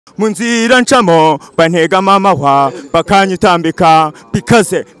Munzira ncamo bantega mama wa bakanyitambika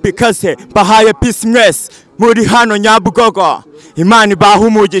bikaze bahaye peace mwese muri hano Nyabugogo Imana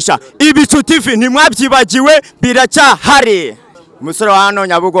bahumugisha Ibicu TV ntimwabyibagiwe biracyahari umusore wa hano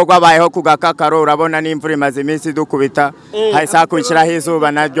Nyabugogo abayeho kugakakaro urabona n'imvura imaze iminsi dukubita hahise kwishiraho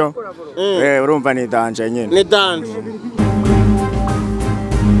izuba naryo urumva ni danje nyine ni danje.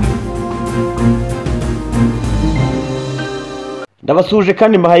 Ndabasuje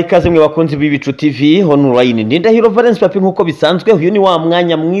kandi mbahaye ikaze mwe bakunzi b'Ibicu TV online. Ndindahiro Valence Papi nkuko bisanzwe uyu ni wa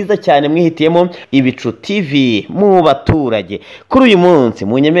mwanya mwiza cyane mwihitiyemo Ibicu TV mu baturage. Kuri uyu munsi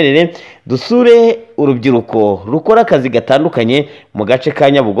munyemerere dusure urubyiruko rukora akazi gatandukanye mu gace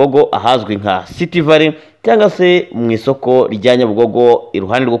ka Nyabugogo ahazwi nka City Valley cyangwa se mu isoko rya Nyabugogo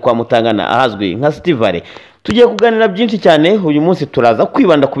iruhande rwo kwa Mutangana ahazwi nka City Valley. Tugiye kuganira byinshi cyane uyu munsi turaza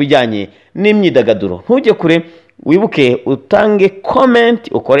kwibanda kubijyanye n'imyidagaduro. Ntujye kure wibuke utange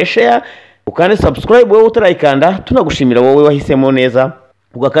comment ukore share ukande subscribe wowe utarayikanda tunagushimira wowe wahisemo neza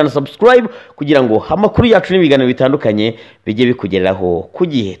ugakanda subscribe kugira ngo amakuru yacu n'ibiganiro bitandukanye bijye bikugereraho ku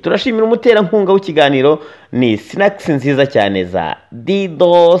gihe. Turashimira umutera nkunga w'ikiganiro ni snacks nziza cyane za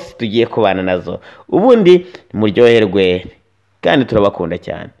Didos tugiye kubana nazo ubundi muryoherwe kandi turabakunda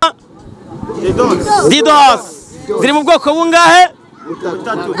cyane. Didos ziri mu bwoko bungahe?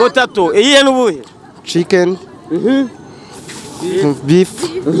 Butatu. Iyihe n'ubuhe? Chicken, beef,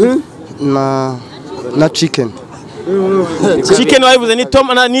 na chicken. Chicken wabivuze ni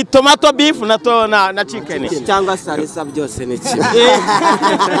tomato beef na chicken. Cyangwa salisa byose ni kimwe.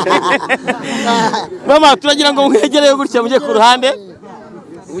 Mama turagira ngo mwegereye gutya mujye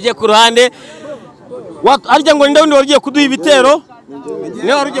ku ruhande. Arya ngo ndawundi wagiye kuduha ibitero?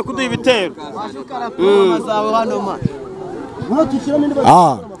 Niwe warugiye kuduha ibitero.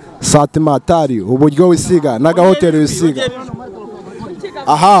 Satimatari uburyo wisiga n'agahoteli wisiga.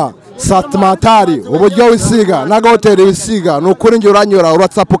 Satimatari uburyo wisiga n'agahoteli wisiga nukuri nge uranyura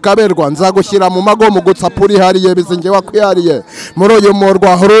uratsapuka berwa nzagushyira mu mago mu gutsapuri hariye bizinge wakwihariye muri uyu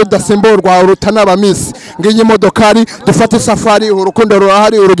murwa rudasimburwa urutanaba miss ngiyi modokari dufate safari urukundo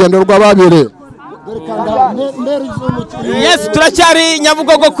rurahari urugendo rw'ababire. Yes, turacyari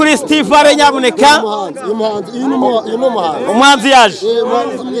Nyabugogo kuri City Valley nyabuneka. Umuhanzi yaje.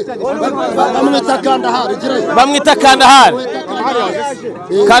 Bamwita Kandahari.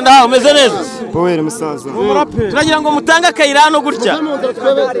 Kandahari umeze neza. Power musaza. Turagira ngo mutange akayira hano gutya.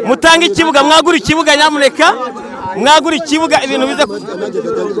 Mutange ikibuga mwagura ikibuga nyamuneka. Mwagura ikibuga ibintu bize.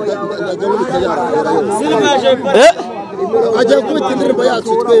 Ajya kubita indirimbo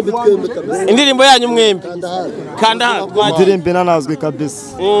yacu twembe kabisa. Indirimbo yanyu mwembe. Kandahari. Indirimbo nanazwe kabisa.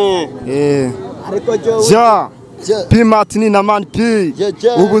 Ja Pimatini na man pi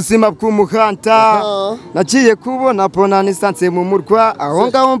ubuzima bw'umuhanda nagiye kubona pona nisanze mu murwa aho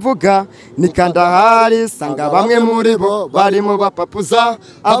ngaho mvuga ni Kandahari sanga bamwe muri bo barimo bapapuza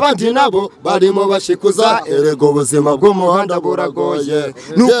abandi nabo barimo bashikuza erego ubuzima bw'umuhanda buragoye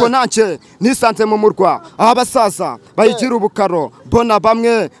nuko nanje nisanze mu murwa aho abasaza bayigira ubukaro bona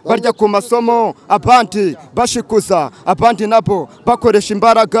bamwe barya ku masomo abandi bashikuza abandi nabo bakoresha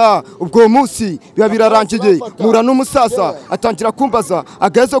imbaraga ubwo munsi biba birarangiye mura n'umusaza atangira kumbaza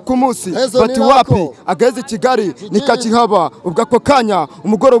ageze ku munsi bati wapi ageze Kigali nikakihaba ubwo ako kanya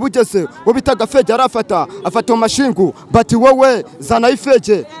umugoroba ugeze wo bitaga fege arafata mu mashingu bati wowe zana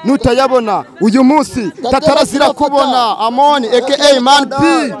ifege nutayabona uyu munsi tatarazira kubona amoni aka man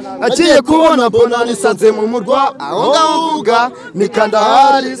p agiye kubona bona nisanze mu murwa aho ngavuga ni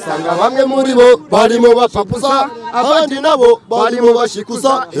Kandahari sanga bamwe muri bo barimo bapapuza abandi nabo barimo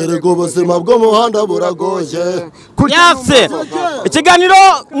bashikuza erego ubuzima bwo muhanda buragoye. Yase ikiganiro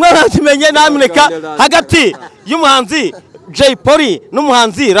mwarakimenye namuneka hagati y'umuhanzi Jay Polly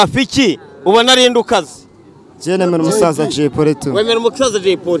n'umuhanzi Rafiki ubona ari ndukazi. Nemera umusaza Jay Polly tu. Wemera umusaza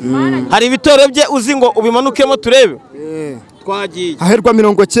Jay Polly. Hari ibitoro bye uzi ngo ubimanukemo turebe. Twagiye aherwa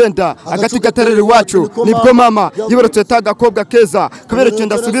 90 agati gaterere wacu nibwo mama yibarutse tagakobwa keza kabere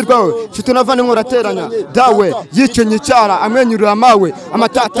cyenda subirwawe cyo navane nkurateranya dawe yice nyicara amwenyurira mawe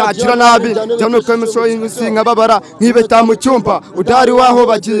amatata agira nabi cyane ko imisho y'insinga babara nkibeta mu cyumba udari waho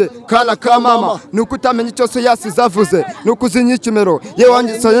bagiye kana ka mama nuko utamenye cyose yasizavuze nuko uzinyikimero ye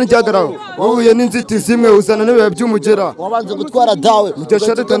wangitsanye njyagaraho wowe n'inziti zimwe uzana niwe by'umugera wabanze gutwara dawe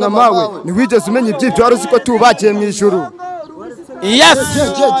mujyashadeta na mawe niwigeze umenya ibyibyo wari uziko tubagiye mu ijuru. Yes,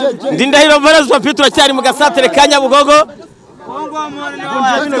 Ndindahiro Valence Papi turacyari mu gasatere ka Nyabugogo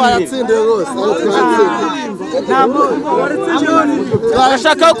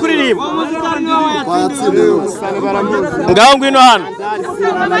Urashaka kuririmba? Ngaho ngwino hano.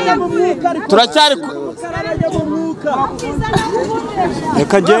 Turacyari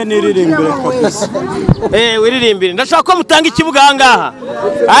reka je niririmbire kabisa. Wiririmbire. Ndashaka ko mutanga ikibuga ahangaha.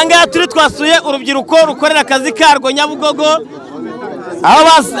 Ahangaha turi twasuye urubyiruko rukorera akazi karwo Nyabugogo.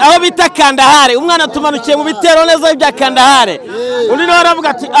 Aho bita Kandahare. Umwana tumanukiye mu bitero neza bya Kandahare. Undi nawe aravuga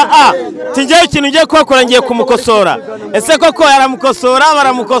ati tingiye ikintu ngiye kwakora ngiye kumukosora. Ese koko yaramukosora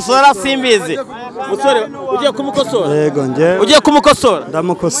baramukosora simbizi. Musore ugiye kumukosora? Yego nje. Ugiye kumukosora?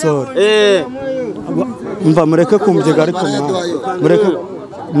 Ndamukosora. Mva mureke kumbyega ariko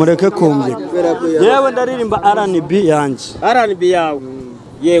mureke kumbyega. Yewe ndaririmba R&B yanje. R&B yawe.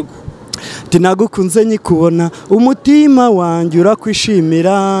 Yego. Tinagukunze nyikubona umutima wanjye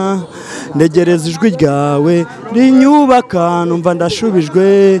urakwishimira ndegereza ijwi ryawe rinyubaka numva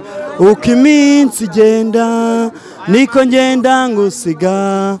ndashubijwe uko iminsi igenda niko ngenda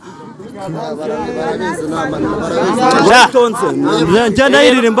ngusiga njye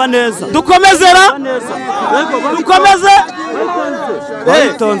ndayiririmba neza. Dukomezera dukomeze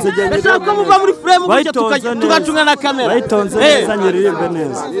bayitonze ndashaka muva muri frame tugacunga na kamera bayitonze neza nyiririmbe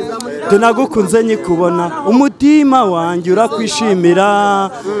neza. Tinagukunze nyikubona umutima wanjye urakwishimira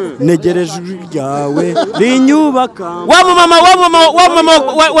negereje ijwi ryawe rinyubaka. wa mama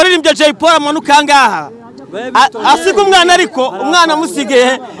waririmbye Jay Paul amanuka ngaha asiga umwana ariko umwana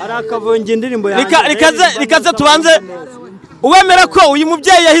musigaye arakavunga indirimbo yanjye rikaze tubanze uwemera ko uyu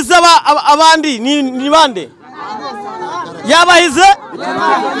mubyeyi yahize abandi ni bande yabahize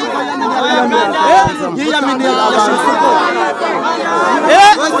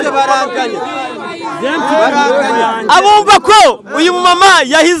abumva ko uyu mama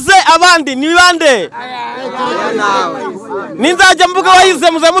yahize abandi ni bande ninzajya mvuga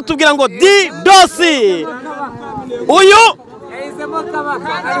wahize muze mutubwira ngo di dosi uyu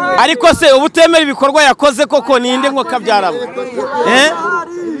ariko se ubutemera ibikorwa yakoze koko ninde ngo kabyaramo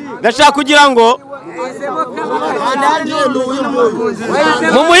ndashaka kugira ngo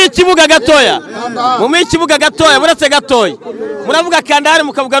mumuhe ikibuga gatoya buretse gatoya muravuga Kandahari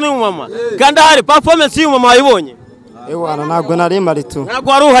mukavuga n'uyu mama. Kandahari performance y'uyu mama wayibonye? Ewana ntabwo nari mari tu.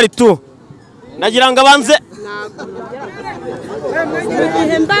 Ntabwo wari uhari tu. Nagira ngo abanze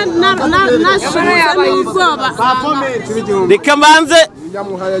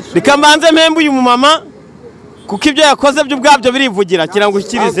reka mbanze mpembe uyu mumama kuko ibyo yakoze byo ubwabyo birivugira kirango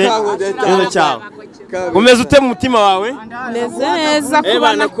ukirize rero cyawe. Umeze ute mu mutima wawe? Meze neza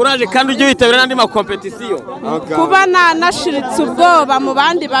kubana courage kandi ujye witabira n'andi ma competition. Kuba nashiritse ubwoba mu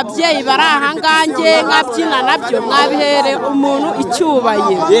bandi babyeyi bari ahangange nkabyina nabyo mwabihere umuntu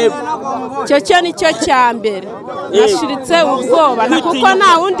icyubahiro. Cyo nicyo cya mbere. Nashiritse ubwoba kuko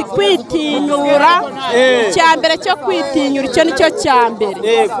nta wundi kwitinyura. Cya mbere cyo kwitinyura icyo nicyo cya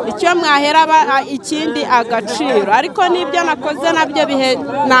mbere. Icyo mwahera ikindi agaciro ariko nibyo nakoze nabyo bihe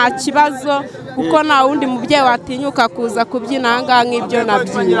nta kibazo kuko nta wundi mubyeyi watinyuka kuza kubyina ahangaha nk'ibyo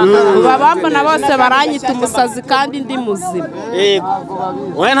nabyina. Bambona bose baranyita umusazi kandi ndi muzima.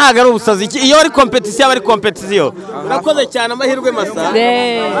 Wowe ntabwo ari ubusazi. Iyo ari competition aba ari competition. Urakoze cyane amahirwe masa.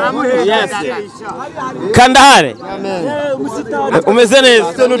 Yes. Kandahare. Umeze neza.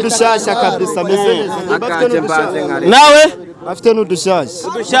 Afite n'udushashya kabisa meze neza. Nawe afite n'udushashya.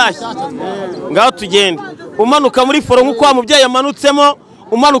 Udushashya. Ngaho tugende. Umanuka muri foro nk'uko wa mubyeyi yamanutsemo.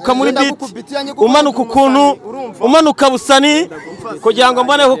 Umanuka muri beat, umanuka ukuntu, umanuka busani kugira ngo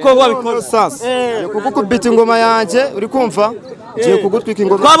mbone uko wabikora sasa. Kugukubita ingoma yanjye uri kumva? Giye kugutwika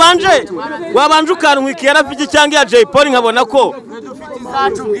ingoma. Wabanje ukarumwika yarafiki cyangwa ya Jay Paul nkabona ko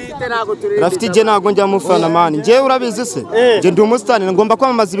rafite je nago njya mufana mani. Nje urabizi se? Je ndi umusitani ngomba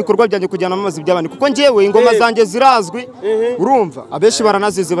kwamamaza ibikorwa byanjye kujyana amamaza by'abandi kuko njewe ingoma zanjye zirazwi. Urumva? Abeshi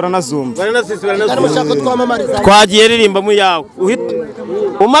baranazizi baranazumva. Twagiye ririmba mu yawe.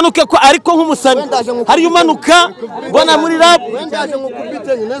 Umanuke ko ariko nk'umusani. Hari umanuka mbona muri rap.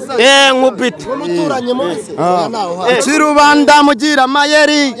 Nkubite. Kirubanda mugira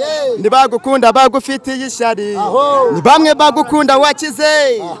mayeri. Nibagukunda bagufitiye ishyari. Ni bamwe bagukunda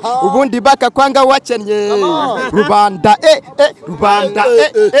wakize. Ubundi bakakwanga wakennye. Rubanda rubanda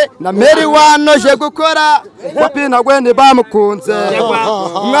na meri wanoje gukora. Wapina gwene bamukunze.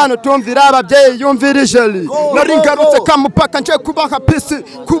 Umwana utumvira ababyeyi yumvira ijeli. Nari ngarutse kamupaka nje kubaha pisi.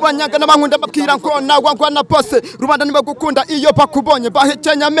 Kubanyaga n'abankunda babwira ngo nawangwa na bose. Rubanda nibagukunda iyo bakubonye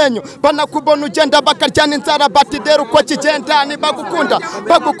bahekenya amenyo. Banakubona ugenda bakaryana inzara batidera uko kigenda mani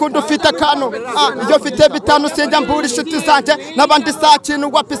bagukunda ufite akantu iyo ufite bitanu sinjya mbura inshuti zanjye n'abandi saa kintu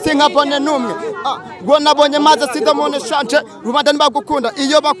wapisi nkabone n'umwe ngo nabonye maze sinda mone shanje rubanda ntibagukunda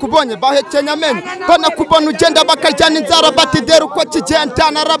iyo bakubonye bahekenya amenyo banakubona ugenda bakaryana inzara batidera uko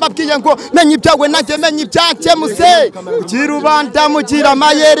kigenda narababwiye ngo menye ibyawe nanjye menye ibyanjye muse ugira rubanda mugira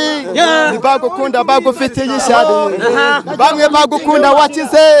amayeri ntibagukunda bagufitiye ishyari bamwe bagukunda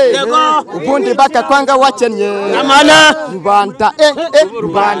wakize ubundi bakakwanga wakennye rubanda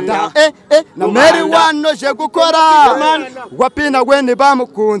rubanda na meri wanoje gukora wapina we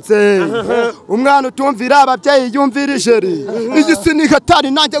ntibamukunze umwana utumvira ababyeyi yumvira ijeri iyi si ni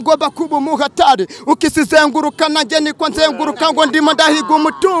hatari nanjye ngomba kuba umuhatari ukisizenguruka nanjye niko nzenguruka ngo ndimo ndahiga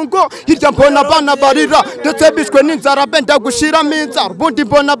umutungo hirya mbona abana barira ndetse bishwe n'inzara benda gushiramo inzara ubundi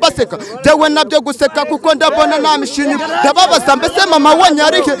mbona baseka jewe nabyo guseka kuko ndabona nta mishinyo ndababaza mbese mama wanyu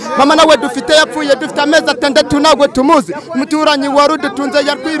arihe mama nawe dufite yapfuye dufite amezi 6 ntabwo tumuzi umuturanyi wari udutunze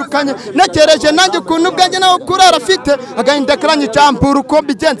yarwirukanye nekereje nanjye ukuntu ubwanjye nawe kurara afite agahinda karanye cyambura uko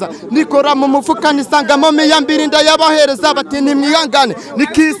bigenza nikora mu mufuka nisangamo miyambiri ndayabahereza bati nimwihangane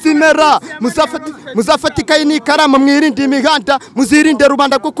nikisimera muzafatika n'ikaramu mwirinde imihanda muzirinde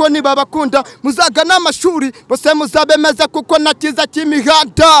rubanda kuko niba bakunda muzaga n'amashuri bose muzabemeza kuko nakiza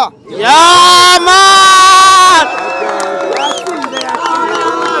cy'imihanda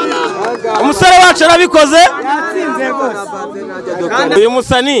umusore wacu arabikoze uyu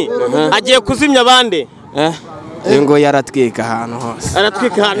musani agiye kuzimya abandi ngo yaratwika ahantu hose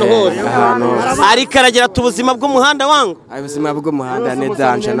ariko aragira ubuzima bw'umuhanda wangu ubuzima bw'umuhanda ni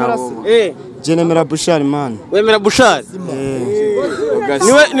danje nabo Jenemera Bushari man wemera Bushari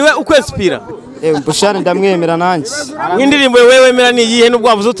niwe ukwespira Bushari ndamwemera nanjye nk'indirimbo wewe wemera ni iyihe nubwo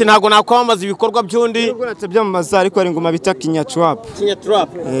wavuze uti ntago nakwamamaza ibikorwa by'undi byo mu mazari ko ari ngoma bita Kinya Trap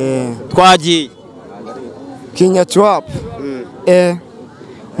twagiye Kinya Trap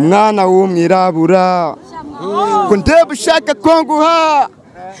mwana w'umwirabura ko ndeba ushaka ko nguha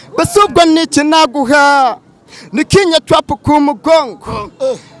basi ubwo niki naguha ni Kinya Trap ku mugongo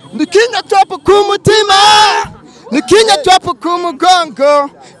ni Kinya Trap ku mutima ni Kinya Trap ku mugongo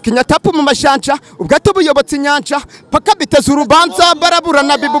Kinya Trap mu mashanja ubwato buyobotse inyanja paka biteza urubanza barabura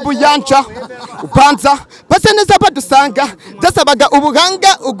na bibubu yanja ubanza base neza badusanga byasabaga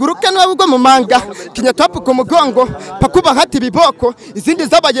ubuhanga uguruke n'ubwo mu manga Kinya Trap ku mugongo pakuba hati biboko izindi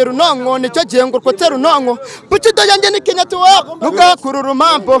zabaye runonko nicyo gihe ngo rwotse runonko bucido yanjye ni Kinya Trap nubwo kurura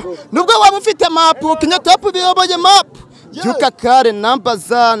mambo nubwo waba ufite mapu Kinya Trap biyoboye mapu Juka kare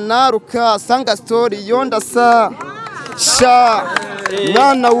nambaza naruka sanga story yondasa sha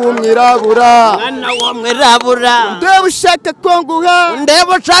mwana w'umwirabura ndeba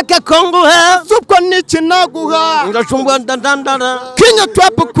ushaka konguha subwo niki naguha ngashumba ndandandara Kinya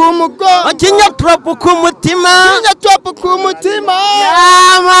Trap ku mugongo Kinya Trap ku mutima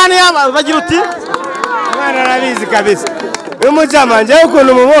mani bagira uti mwana arabizi kabisa uyu mujama njyewe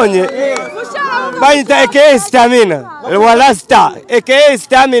ukuntu mubonye bayita aka stamina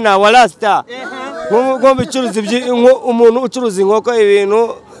wala star ngomba umuntu ucuruza inkoko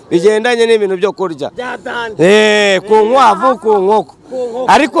ibintu bigendanye n'ibintu byo kurya ku nkwavu ku nkoko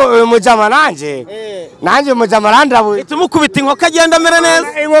ariko uyu mujama nanjye umujama arandabuye tumukubita inkoko agenda amera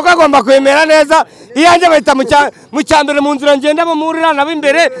neza inkoko agomba kwemera neza iyanjye bahita mu cyambere mu nzira ngenda bamurira nabo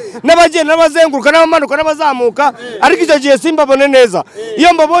imbere n'abagenda n'abazenguruka n'abamanuka n'abazamuka ariko icyo gihe simbabone neza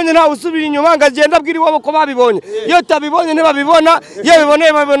iyo mbabonye ntawe usubira inyuma ngo agenda abwira iwabo ko babibonye iyo tabibonye ntibabibona iyo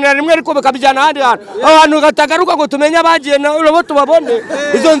biboneye babibonera rimwe ariko bakabijyana ahandi hantu abantu gatagaruka ngo tumenye abagiye nabo tubabone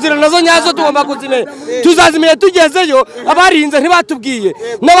izo nzira nazo nyazo tugomba kuzimenya tuzazimenya tugezeyo abarinze ntibatubwiye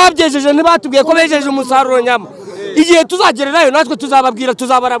n'ababyejeje ntibatubwiye ko bejeje umusaruro nyama igihe tuzagererayo natwe tuzababwira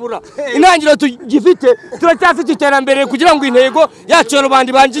tuzabarabura intangiriro tugifite turacyafite iterambere kugira ngo intego yacu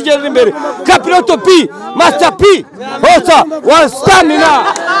rubandi banje igeze imbere kapiloto P master P hosa wa stamina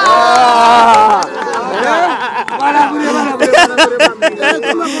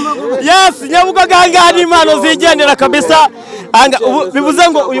yes Nyabugogo ngani impano zigendera kabisa bivuze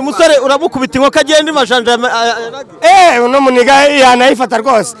ngo uyu musore urabukubita inkoko agenda imajanja uno muniga yanayifata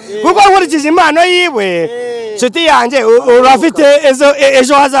rwose kuko nkurikije impano yiwe nshuti yanjye urafite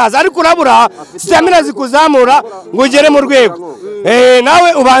ejo hazaza ariko urabura stamina zikuzamura ngo ugere mu rwego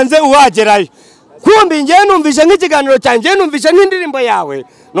nawe ubanze uwagerayo kumbi ngiye numvishe nk'ikiganiro cyanjye numvishe nk'indirimbo yawe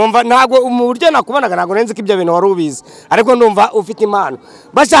numva ntago mu buryo nakubonaga ntago nenze ko ibyo bintu wari ubizi ariko ndumva ufite impano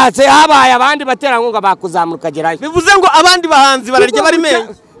bashatse habaye abandi baterankunga bakuzamura ukagerayo bivuze ngo abandi bahanzi bararya bari menye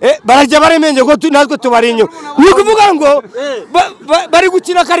barajya baremenge ko natwe tubari inyuma ni ukuvuga ngo bari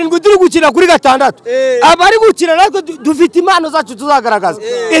gukina 7 turi gukina kuri 6 abari gukina natwe dufite impano zacu tuzagaragaza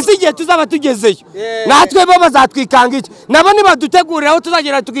ese igihe tuzaba tugezeyo natwe bo bazatwikanga iki nabo nibadutegurira aho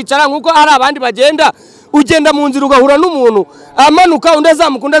tuzagera tukicara nkuko hari abandi bagenda ugenda mu nzira ugahura n'umuntu amanuka undi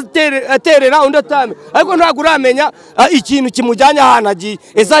azamuka undi aterera undi atame ariko ntabwo uramenya ikintu kimujyanye ahantu agiye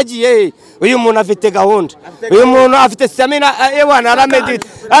ese agiye uyu muntu afite gahunda uyu muntu afite stamina ewana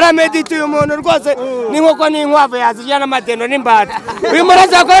aramedita uyu muntu rwose ni nkoko n'inkwavu yazirya n'amadendo n'imbata uyu muntu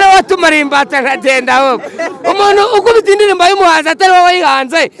azakora watumara imbata nkagenda ahubwo umuntu ukubita indirimbo y'umuhanzi atari wowe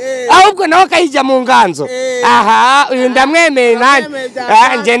wayihanze ahubwo nawe akayijya mu nganzo aha uyu ndamwemeye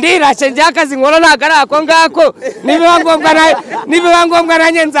nanjye ndirashe njye akazi nkora ntabwo ari ako ngako nibiba ngombwa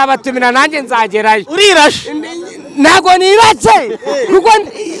nanjye nzabatumira nanjye nzagerayo urirashe ntabwo nirashe kuko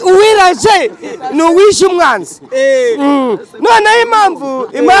uwirashe ni uwishe umwanzi noneho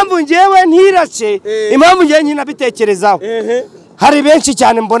impamvu ngewe ntirashe impamvu ngewe nkinabitekerezaho hari benshi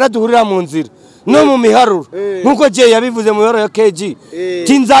cyane mbona duhurira mu nzira no mu miharuro nkuko je yabivuze mu miharuro ya KG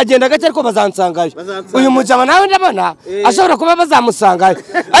tinzagenda gake ariko bazansangayo uyu mujama nawe ndabona ashobora kuba bazamusangayo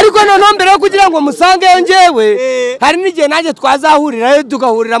ariko noneho mbere yo kugira ngo musangeyo ngewe hari n'igihe nanjye twazahurirayo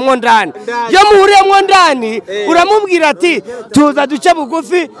tugahuriramwo ndani yo muhuriramo ndani uramubwira ati tuza duce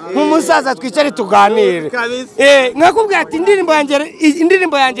bugufi nk'umusaza twicare tuganire nkakubwira ati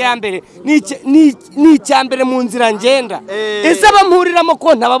indirimbo yanjye ya mbere ni icyambere mu nzira ngenda ese abamuhuriramo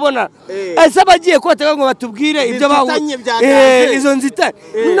ko ntababona ese bagiye kotega ngo batubwire ibyo bahuriye izo nzita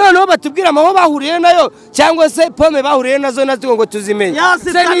noneho batubwira amaho bahuriye nayo cyangwa se pome bahuriye nazo ngo tuzimenye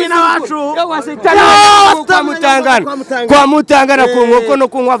kwa mutangana ku nkoko no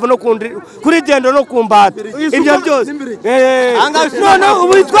ku nkwavu no kuri dendo no ku mbata ibyo byose noneho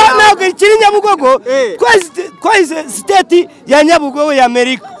ubu ntabwo ikiri Nyabugogo twahize siteti ya Nyabugogo ya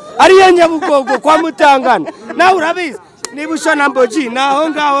Amerika ariyo Nyabugogo kwa mutangana nawe urabizi niba ushana mboji naho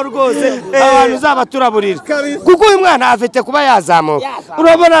ngaho rwose abantu zaba turaburira kuko uyu mwana afite kuba yazamuka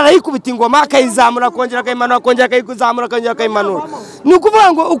urabona arayikubita ingoma akayizamura akongera akayimanura akongera akayikuzamura akongera akayimanura ni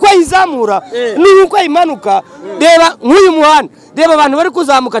ukuvuga ngo uko ayizamura ni uko ayimanuka reba nk'uyu muhanda reba abantu bari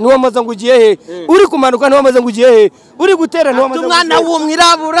kuzamuka niwo maze ngo ugiye he uri kumanuka niwo maze ngo ugiye he uri gutera niwo maze umwana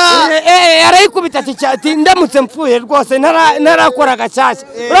w'umwirabura arayikubita ati ndamutse mpfuye rwose ntarakora gacyashya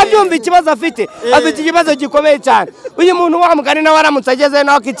urabyumva ikibazo afite ikibazo gikomeye cyane uyu muntu wamugani nawe aramutse ageze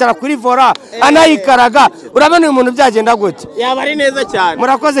nawe akicara kuri vora anayikaraga urabona uyu muntu byagenda gute yaba ari neza cyane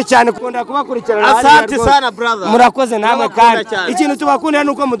murakoze cyane kukunda kubakurikirana asante sana brother murakoze namwe kandi ikintu tubakundira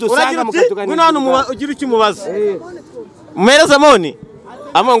nuko mudusanga mukatuganira ngwino ugira icyo umubaza mumereza moni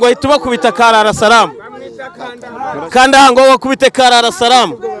ngo ahita ubakubita karara salamu kanda ngo bakubite karara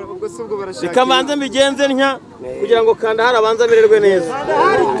salamu bikamanze mbigenze ntya kugira ngo kanda harabanza mirerwe neza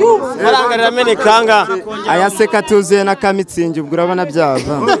marangarira mene kanga ayaseka tuzuye na kamitsingi ubwo urabona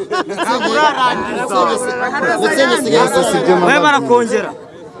byava we barakongera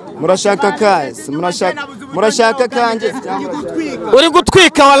murashaka kase murashaka kanje uri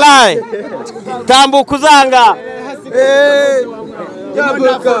gutwika wallahi tambuka uzanga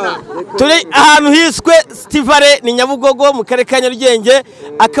turi ahantu hiswe Stivare ni Nyabugogo mu karere ka Nyarugenge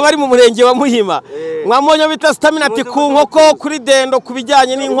akaba ari mu murenge wa Muhima mwamonyo bita stamina ati ku nkoko kuri dendo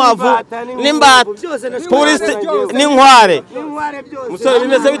kubijyanye n'inkwavu n'imbata polisi n'inkware umusore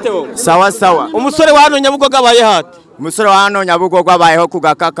bimeze bite wowe sawa umusore wa hano Nyabugogo abaye hati umusore wa hano Nyabugogo abayeho ku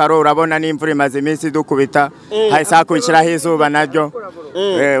gakakaro urabona n'imvura imaze iminsi dukubita hahise hakurikiraho izuba naryo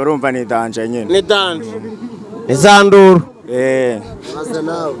urumva ni danje nyine ni danje izanduru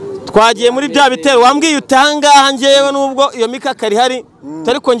twagiye muri bya bitero wambwiye utangaha ngewe nubwo iyo mikakari hari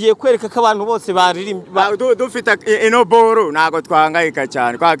ariko ngiye kwereka ko abantu bose baririmba dufite ino boro ntago twahangayika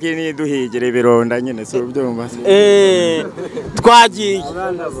cyane kwakini duhigire ibironda nyine si ubyumva twagiye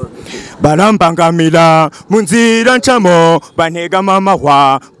barambangamira mu nzira ncamo bantega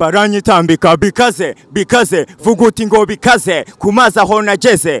amahwa baranyitambika bikaze vuga uti ngo bikaze ku mazi aho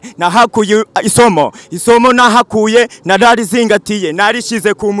nageze nahakuye isomo nahakuye nararizingatiye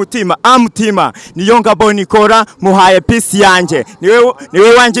narishize ku mutima amutima niyo ngabona ikora muhaye pisi yanjye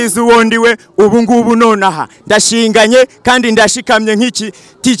niwe wangize uwondi we ubu ngubu nonaha ndashinganye kandi ndashikamye nk'iki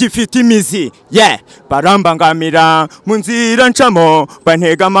tigifite imizi barambangamira mu nzira ncamo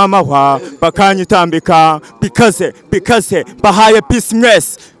bantega amahwa bakanyitambika bikaze bahaye pisi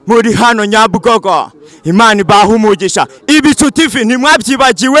mwese muri hano Nyabugogo Imana ibaha umugisha Ibicu TV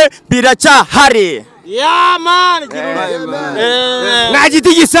ntimwabyibagiwe biracyahari man nta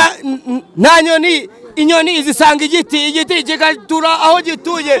giti gisa nta nyoni inyoni izisanga igiti kigatura aho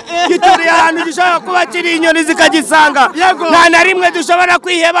gituye gituriye ahantu gishobora kuba kiri inyoni zikagisanga nta na rimwe dushobora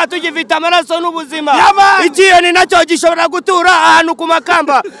kwiheba tugifite amaraso n'ubuzima ikiyoni nacyo gishobora gutura ahantu ku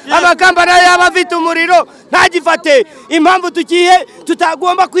makamba amakamba nayo yaba afite umuriro ntagifate impamvu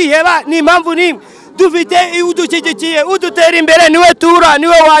tutagomba kwiheba ni impamvu n'imwe dufite udushyigikiye udutera imbere niwe tura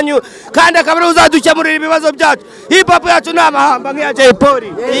niwe wanyu kandi akaba ari uzadukemurira ibibazo byacu hip hop yacu ni amahamba nk'iya Jay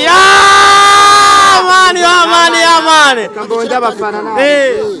Polly mani kambonye abafana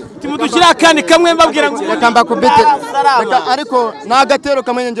timudushyira akandi kamwe mbabwira ngo kamba kubite ariko nagatero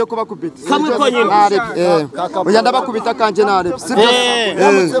kamwe ngiye kuba kubite kamwe konyine uya ndabakubita kanje narebe sibyo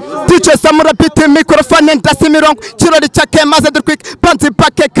DJ Samura pite microphone ndasi mirongo kirori cyake maze durkwik panzi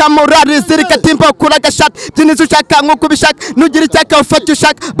pake kamurari zirika timba kuraga shot byinizo ushaka nkuko bishaka nugira icyaka ufata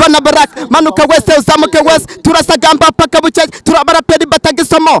ushaka bana barak manuka wese uzamuke wese turasagamba paka bucye turabaraperi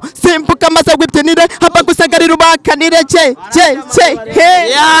batagisomo simbuka maze wibyenire haba gusagarira ubakanire je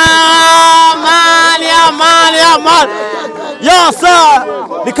he man yasa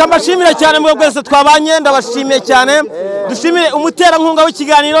bikamashimira cyane mwe gwese twabanye ndabashimiye cyane dushimire umuterankunga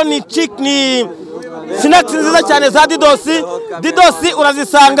w'ikiganiro ni Snacks nziza cyane za Didosi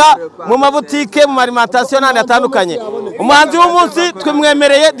urazisanga mu mabutike mu alimentation n'andi atandukanye umuhanzi w'umunsi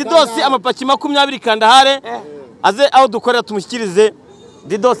twemwemereye Didosi amapaki 20 Kandahare aze aho dukorera tumushyikirize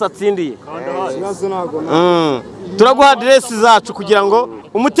Didosi atsindiye turaguha adresse zacu kugira ngo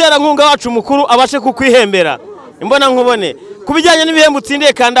umuterankunga wacu mukuru abashe kukwihembera imbona nkubone kubijyanye n'ibihembo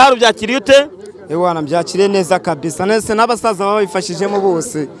utsindiye Kandahare byakiriye ute Ewana mbyakire neza kabisa nese n'abasaza babifashijemo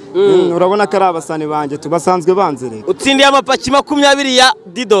bose urabona ko ari abasani banje tubasanzwe banzere utsindiye amapaki 20 ya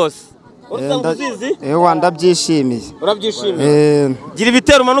Didosi Ewa ndabyishimiye urabyishimiye gira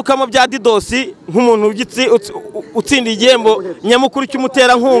ibitero umanukamo bya Didosi nk'umuntu ugitsi utsindiye igihembo nyamukuru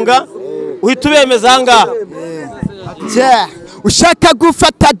cy'umuterankunga uhita ubemeza ahangaha ushaka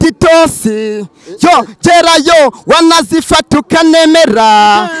gufata Didosi yo gerayo wanazifata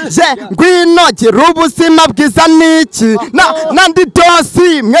ukanemera ngwino gira ubuzima bwiza niki na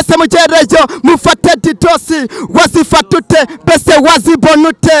Didosi mwese mugereyo mufate Didosi wazifata ute bese wazibona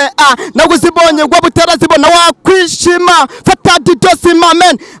ute nawe uzibonye waba utarazibona wakwishima fata Didosi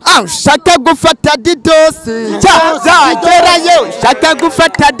mamen ushaka gufata Didosi gerayo ushaka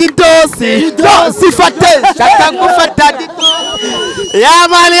gufata Didosi zifate ushaka gufata Didosi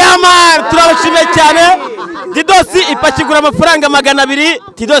Yaman turabashimiye cyane Didosi ipakigura amafaranga 200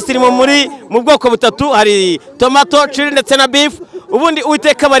 Didosi iri mu bwoko butatu hari tomato chili ndetse na beef ubundi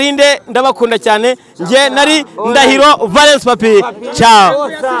Uwiteka barinde ndabakunda cyane nge nari Ndahiro Valence Papi ciao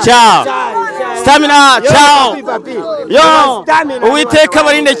stamina ciao yo Uwiteka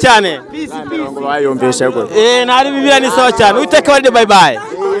barinde cyane nari bibira ni sawa cyane Uwiteka barinde bye bye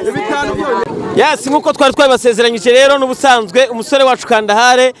Yes nkuko twari twabasezeranyije rero n'ubusanzwe umusore wacu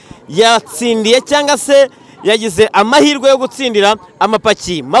Kandahare yatsindiye cyangwa se yagize amahirwe yo gutsindira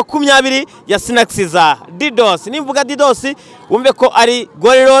amapaki 20 ya Snacks za Didosi nimvuga Didosi wumve ko ari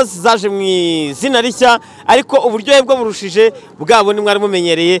Gorillas zaje mu izina rishya ariko uburyohe bwo burushije bwabo ni mwari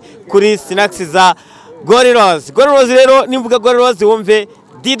mumenyereye kuri Snacks za Gorillas rero nimvuga Gorillas wumve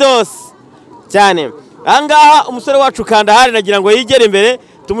Didosi cyane ahangaha umusore wacu Kandahare nagira ngo yigere imbere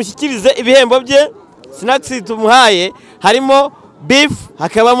tumushyikirize ibihembo bye Snacks tumuhaye harimo beef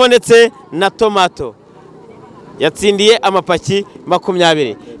hakabamo ndetse na tomato yatsindiye amapaki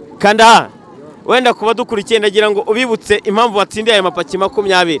 20 Kandahare wenda kuba dukurikiye ndagira ngo ubibutse impamvu watsindiye aya mapaki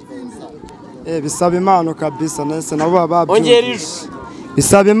 20 bisaba impano kabisa nese nabo baba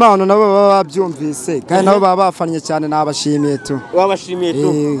bisaba impano nabo baba babyumvise kandi nabo baba bafanye cyane nabashimiye tu wabashimiye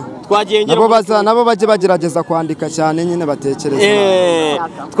tu twagiye nabo baje bagerageza kwandika cyane nyine batekereza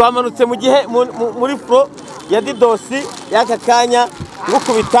twamanutse mu gihe muri pro ya Didosi yaka kanya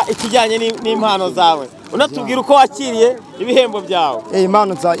gukubita ikijyanye n'impano zawe unatubwira uko wakiriye ibihembo byawe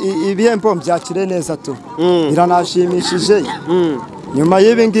impano za ibihembo byakire neza tu biranashimishije nyuma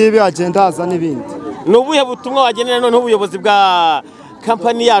y'ibi ngibi agenda haza n'ibindi nubuhe butumwa wagenera none ubuyobozi bwa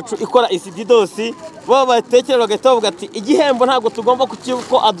kampani yacu ikora Didosi bo batekerera bagahita bavuga ati igihembo ntabwo tugomba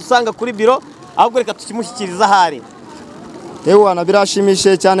kuko adusanga kuri biro ahubwo reka tukimushyikiriza ahari Ewana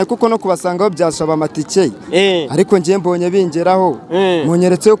birashimishije cyane kuko no kubasanga byashaba amatike ariko ngiye mbonye bingeraho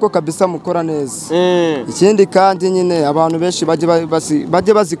munyeretse yuko kabisa mukora neza ikindi kandi nyine abantu benshi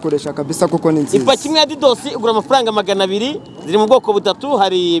baje bazikoresha kabisa kuko ni nziza ipaki imwe ya Didosi igura amafaranga 200 ziri mu bwoko butatu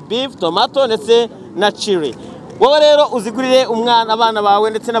hari beef tomato ndetse na chili wowe rero uzigurire umwana abana bawe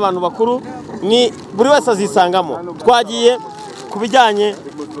ndetse n'abantu bakuru ni buri wese azisangamo twagiye kubijyanye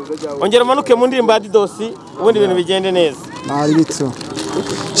ongera manuke mu ndirimbo ya Didosi ubundi ibintu bigende neza Nari bitso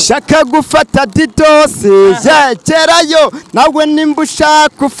shaka gufata didosi gerayo nawe nimba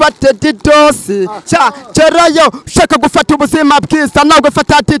ushaka ufate didosi gerayo ushaka gufata ubuzima bwiza nawe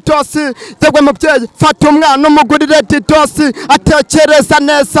fata didosi yewe mubyeyi fata umwana umugurire didosi atekereza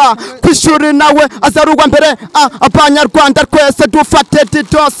neza ku ishuri nawe azarugwa mbere abanyarwanda twese dufate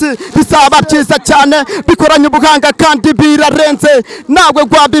didosi bizaba byiza cyane bikoranye ubuhanga kandi birarenze nawe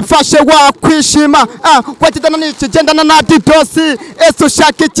wabifashe wakwishima wagidana n'iki gendana na didosi ese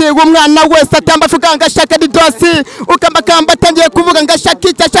ushaka iki umwana wese atamba avuga ngo ashaka didosi ukambakamba atangiye kuvuga ngo ashaka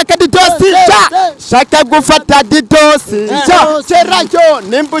iki ashaka didosi shaka gufata didosi gerayo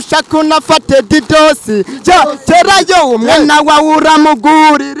nimba ushaka unafate didosi gerayo umwana wawe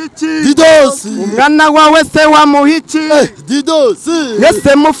uramugurira iki didosi umwana wawe se wamuha iki didosi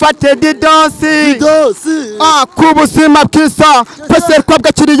ese mufate didosi ku buzima bwiza twese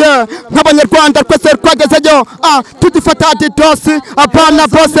twabwakiriye nk'abanyarwanda twese twagezeyo tudifata didosi abana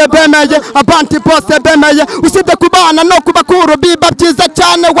bose bemeye abandi bose bemeye usibye kubana no kubakuru biba byiza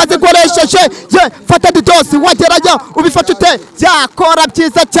cyane wazikoresheje fata didosi wagerayo ubifata ute yakora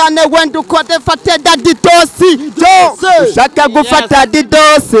byiza cyane wenda ukode fate da didosi ushaka gufata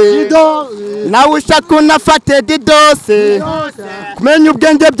didosi nawe ushaka unafate didosi kumenya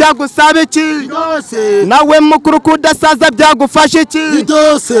ubwenge byagusaba iki nawe mukuru kudasaza byagufasha iki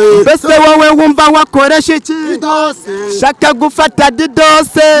mbese wowe wumva wakoresha iki shaka gufata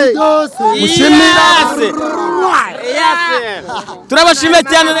didosi mushimira turabashimiye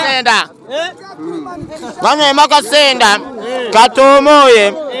cyane bamwe magasenda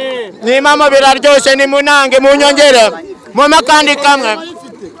katumuye ni mama biraryoshye ni munange munyongere mu makandi kamwe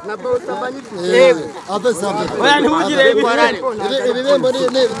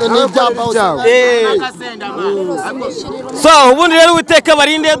so ubundi rero Uwiteka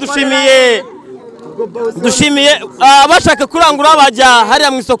barinde dushimiye abashaka kurangura bajya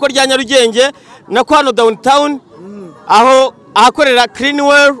hariya mu isoko rya Nyarugenge na ko hano downtown aho ahakorera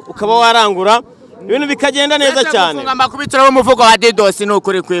Cleanwell ukaba warangura ibintu bikagenda neza cyane ngamba kubitiraho umuvugo wa didosi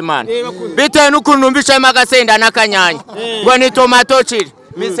n'ukuri kw'Imana bitewe n'ukuntu numvisha magasenda n'akanyanya ngo ni tomato chili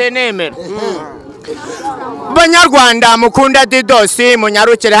mise nemera Banyarwanda mukunda didosi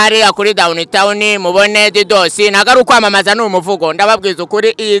munyarukire hariya kuri downtown mubone didosi nagaru kwamamaza n'umuvugo ndababwiza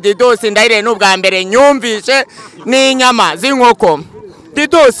ukuri iyi didosi ndahire n'ubwa mbere nyumvishe n'inyama z'inkoko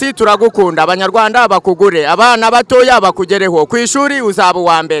didosi turagukunda Abanyarwanda bakugure abana batoya bakugereho ku ishuri uzaba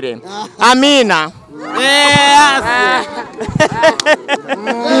wa mbere amina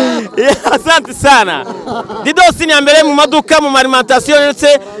asante sana didosi ni mbere mu maduka mu alimentation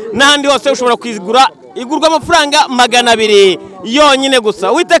ndetse n'ahandi hose ushobora kwigura igurwa amafaranga 200 yonyine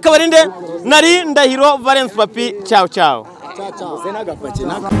gusa Uwiteka barinde nari Ndahiro Valence Papi ciao